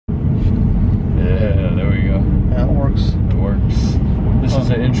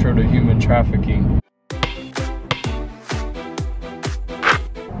intro to human trafficking.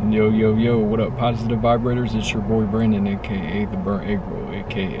 Yo, yo, yo, what up, Positive Vibrators? It's your boy Brandon, aka theBurntEggRoll,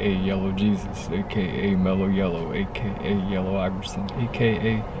 aka Yellow Jesus, aka Mellow Yellow, aka Yellow Iverson,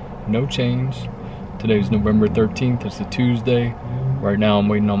 aka No Change. Today's November 13th, it's a Tuesday. Right now I'm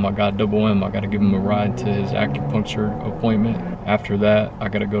waiting on my guy Double M. I gotta give him a ride to his acupuncture appointment. After that, I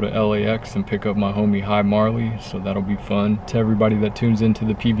gotta go to LAX and pick up my homie Hyde Marley, so that'll be fun. To everybody that tunes into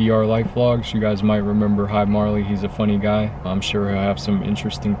the PVR LYFE vlogs, you guys might remember Hyde Marley. He's a funny guy. I'm sure he'll have some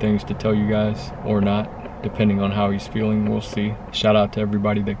interesting things to tell you guys, or not, depending on how he's feeling. We'll see. Shout out to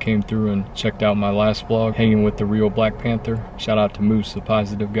everybody that came through and checked out my last vlog, hanging with the real Black Panther. Shout out to Moose, a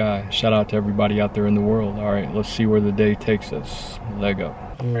positive guy. Shout out to everybody out there in the world. All right, let's see where the day takes us. Leg up.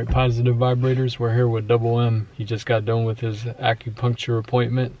 All right, Positive Vibrators, we're here with Double M. He just got done with his acupuncture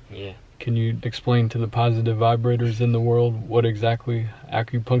appointment. Yeah. Can you explain to the Positive Vibrators in the world what exactly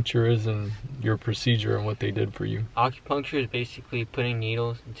acupuncture is and your procedure and what they did for you? Acupuncture is basically putting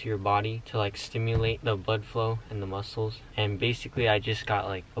needles into your body to like stimulate the blood flow and the muscles. And basically I just got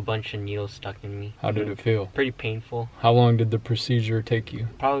like a bunch of needles stuck in me. How did it feel? Pretty painful. How long did the procedure take you?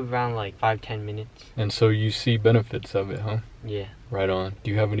 Probably around like 5-10 minutes. And so you see benefits of it, huh? Yeah. Right on.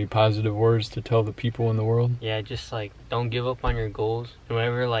 Do you have any positive words to tell the people in the world? Yeah, just like don't give up on your goals. And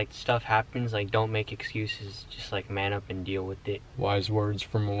whenever like stuff happens, like don't make excuses. Just like man up and deal with it. Wise words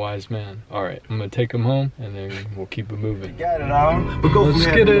from a wise man. All right, I'm gonna take him home and then we'll keep it moving. Got it all. Let's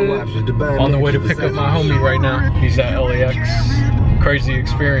get it. On the way to pick up my homie right now. He's at LAX. Crazy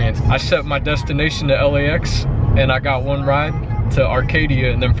experience. I set my destination to LAX and I got one ride to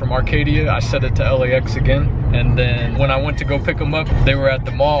Arcadia, and then from Arcadia I set it to LAX again. And then when I went to go pick them up, they were at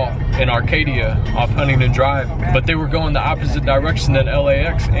the mall in Arcadia off Huntington Drive, but they were going the opposite direction than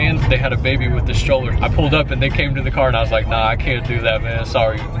LAX, and they had a baby with the stroller. I pulled up and they came to the car and I was like, nah, I can't do that, man,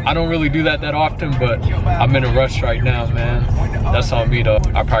 sorry. I don't really do that often, but I'm in a rush right now, man. That's on me though.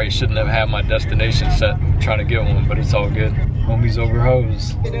 I probably shouldn't have had my destination set trying to get one, but it's all good. Homies over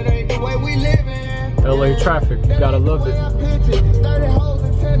hoes. LA traffic, you gotta love it.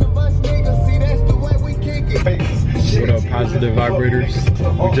 What up, Positive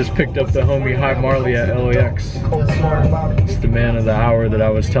Vibrators? We just picked up the homie Hyde Marley at LAX. It's the man of the hour that I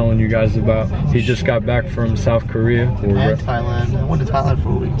was telling you guys about. He just got back from South Korea. And Thailand. I went to Thailand for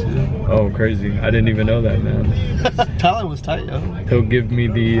a week too. Oh, crazy. I didn't even know that, man. Thailand was tight, yo. He'll give me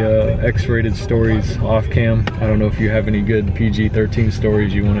the X-rated stories off cam. I don't know if you have any good PG-13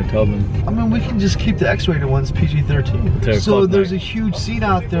 stories you want to tell them. I mean, we can just keep the X-rated ones PG-13. So there's a huge scene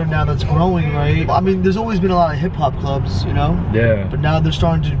out there now that's growing, right? I mean, there's always been a lot of hip-hop clubs, you know? Yeah. But now there's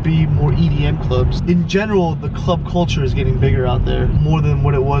starting to be more EDM clubs. In general, the club culture is getting bigger out there, more than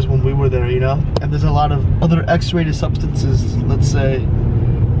what it was when we were there, you know? And there's a lot of other X-rated substances, let's say,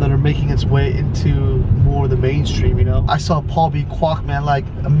 that are making its way into more the mainstream, you know? I saw Paul B. Kwok, man, like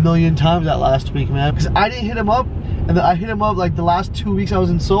a million times that last week, man. Because I didn't hit him up, and then I hit him up like the last 2 weeks I was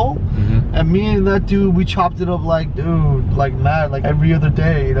in Seoul. And me and that dude, we chopped it up like, dude, like mad, like every other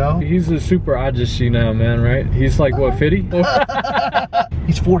day, you know? He's a super ajashi now, man, right? He's like, what, 50?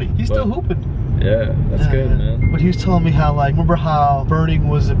 He's 40. He's still hooping. Yeah, that's good, man. But he was telling me how, like, remember how burning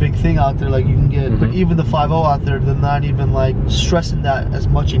was a big thing out there, like you can get, but even the 5-0 out there, they're not even like stressing that as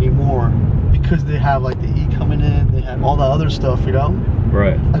much anymore because they have like the E coming in, they have all that other stuff, you know?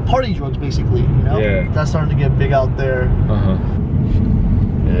 Right. Like party drugs, basically, you know? Yeah. That's starting to get big out there.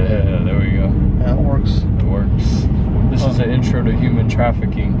 Yeah, there we go. Yeah, it works. It works. This is an intro to human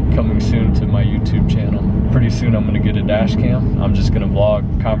trafficking coming soon to my YouTube channel. Pretty soon I'm gonna get a dash cam. I'm just gonna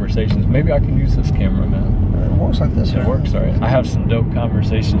vlog conversations. Maybe I can use this camera, man. It works like this. It works, all right. I have some dope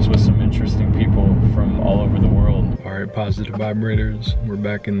conversations with some interesting people from all over the world. All right, Positive Vibrators. We're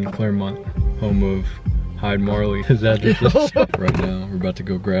back in Claremont, home of Hyde Marley. His address is right now. We're about to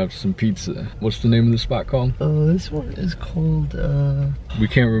go grab some pizza. What's the name of the spot called? This one is called, we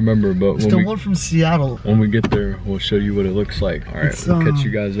can't remember, but it's the one from Seattle. When we get there, we'll show you what it looks like. All right, we'll catch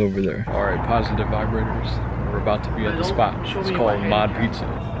you guys over there. All right, Positive Vibrators. We're about to be at the spot. It's called Mod Pizza.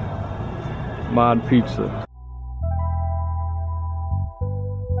 Mod Pizza.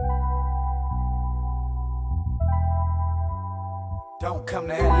 Don't come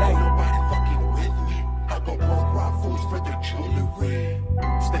to LA, nobody fucking with me. I go poke raw foods for the jewelry.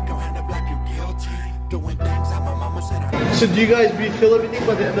 Stick around the block, you guilty. Doing things that my mama said I. So do you guys refill everything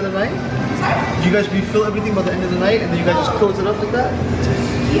by the end of the night? Do you guys refill everything by the end of the night and then you guys just close it up like that?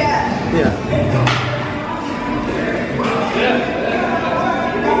 Yeah. Yeah.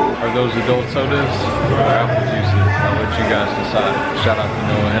 Are those adult sodas or apple juices? I'll let you guys decide. Shout out to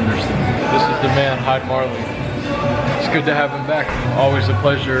Noah Henderson. This is the man, Hyde Marley. He's good to have him back. Always a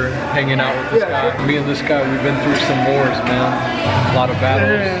pleasure hanging out with this guy. Me and this guy, we've been through some wars, man. A lot of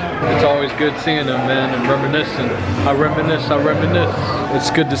battles. It's always good seeing him, man, and reminiscing. I reminisce.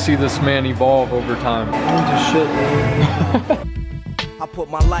 It's good to see this man evolve over time. I put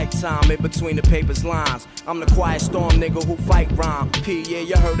my lifetime in between the paper's lines. I'm the quiet storm nigga who fight rhyme. P, yeah,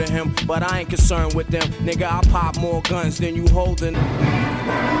 you heard of him, but I ain't concerned with them. Nigga, I pop more guns than you holding.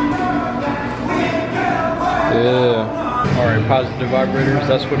 Yeah. Alright, Positive Vibrators,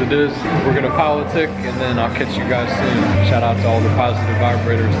 that's what it is. We're gonna politic and then I'll catch you guys soon. Shout out to all the Positive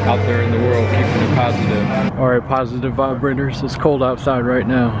Vibrators out there in the world keeping it positive. Alright, Positive Vibrators, it's cold outside right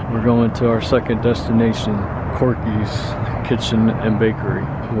now. We're going to our second destination, Corky's Kitchen and Bakery.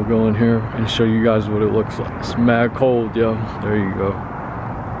 We'll go in here and show you guys what it looks like. It's mad cold, yo. There you go.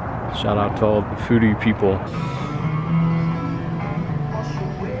 Shout out to all the foodie people.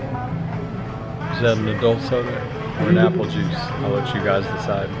 Is that an adult soda or an apple juice? I'll let you guys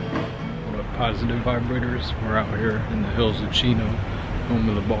decide. What up, Positive Vibrators? We're out here in the hills of Chino, home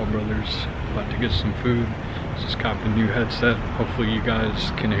of the Ball Brothers. About to get some food. Just copped a new headset. Hopefully you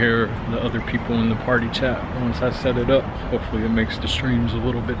guys can hear the other people in the party chat once I set it up. Hopefully it makes the streams a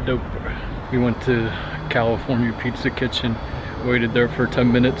little bit doper. We went to California Pizza Kitchen, waited there for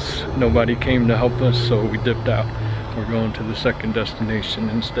 10 minutes. Nobody came to help us, so we dipped out. We're going to the second destination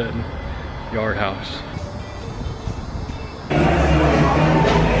instead, Yard House. Is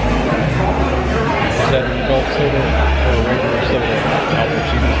that an adult soda or a regular soda? I'll let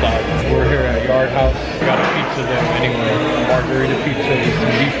you decide. We're here at Yard House. We got a pizza though anyway. A margarita pizza with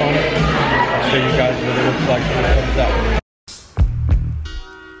some beef on it. I'll show you guys what it looks like when it comes out.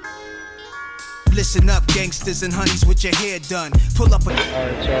 Listen up, gangsters and honeys with your hair done. Pull up a...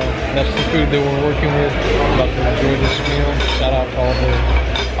 Alright y'all, that's the food that we're working with. I'm about to enjoy this meal. Shout out to all the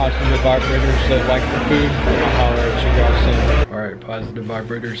Positive Vibrators that like the food. I'll holler at you guys soon. Alright, Positive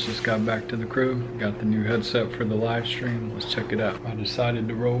Vibrators just got back to the crew. Got the new headset for the live stream. Let's check it out. I decided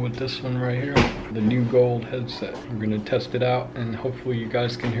to roll with this one right here. The new gold headset. I'm gonna test it out and hopefully you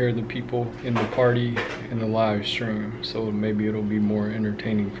guys can hear the people in the party in the live stream. So maybe it'll be more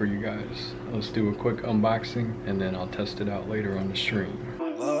entertaining for you guys. Let's do a quick unboxing and then I'll test it out later on the stream.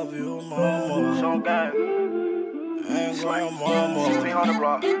 Love you, mama. So good.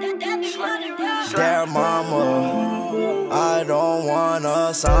 Mama. Dear mama, I don't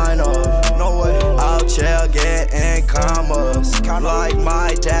wanna sign up. No way. Out here getting commas. Like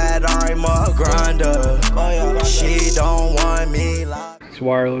my dad, I'm a grinder. She don't want me like. It's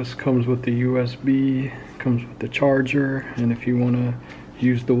wireless, comes with the USB, comes with the charger, and if you wanna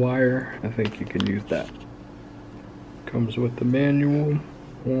use the wire, I think you can use that. Comes with the manual,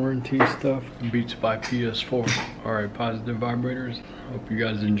 warranty stuff, Beats by PS4. Alright, Positive Vibrators, hope you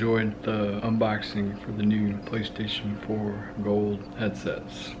guys enjoyed the unboxing for the new PlayStation 4 Gold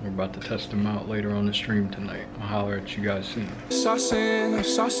headsets. We're about to test them out later on the stream tonight. I'll holler at you guys soon. I'm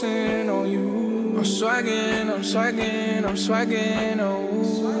saucing on you. I'm swagging,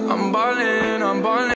 oh. I'm ballin'.